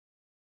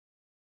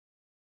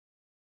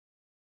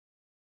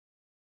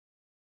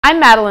I'm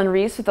Madeline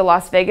Reese with the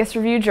Las Vegas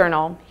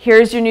Review-Journal.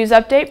 Here's your news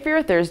update for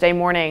your Thursday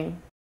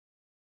morning.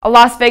 A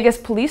Las Vegas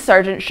police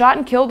sergeant shot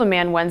and killed a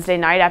man Wednesday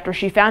night after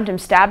she found him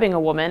stabbing a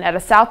woman at a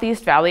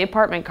Southeast Valley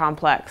apartment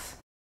complex.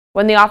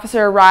 When the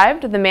officer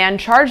arrived, the man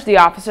charged the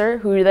officer,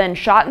 who then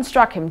shot and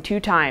struck him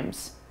 2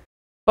 times.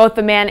 Both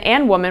the man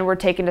and woman were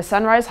taken to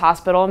Sunrise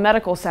Hospital and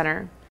Medical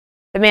Center.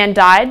 The man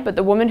died, but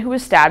the woman who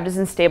was stabbed is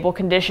in stable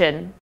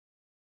condition.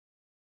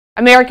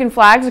 American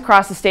flags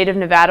across the state of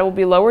Nevada will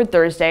be lowered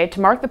Thursday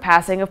to mark the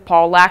passing of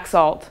Paul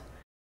Laxalt.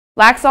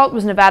 Laxalt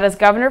was Nevada's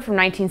governor from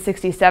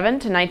 1967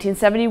 to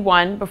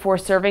 1971 before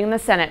serving in the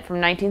Senate from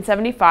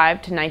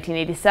 1975 to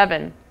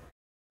 1987.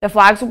 The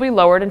flags will be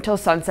lowered until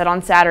sunset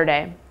on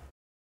Saturday.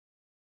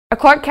 A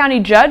Clark County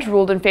judge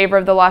ruled in favor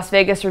of the Las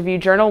Vegas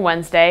Review-Journal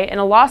Wednesday in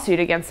a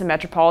lawsuit against the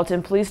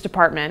Metropolitan Police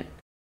Department.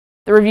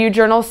 The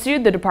Review-Journal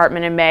sued the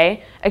department in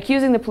May,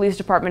 accusing the police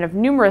department of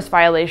numerous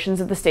violations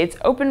of the state's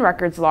open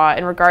records law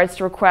in regards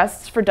to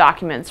requests for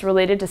documents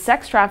related to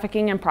sex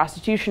trafficking and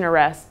prostitution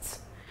arrests.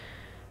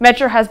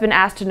 Metro has been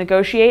asked to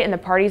negotiate, and the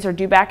parties are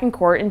due back in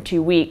court in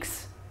 2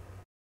 weeks.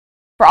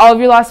 For all of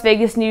your Las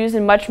Vegas news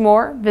and much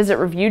more, visit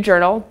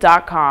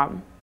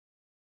reviewjournal.com.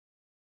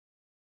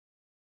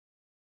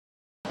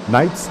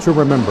 Nights to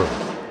Remember.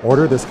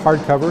 Order this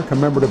hardcover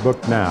commemorative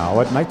book now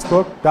at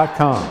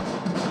knightsbook.com.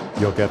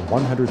 You'll get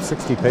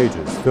 160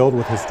 pages filled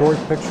with historic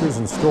pictures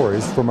and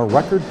stories from a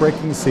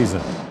record-breaking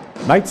season.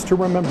 Nights to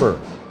Remember.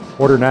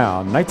 Order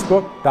now,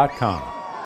 knightsbook.com.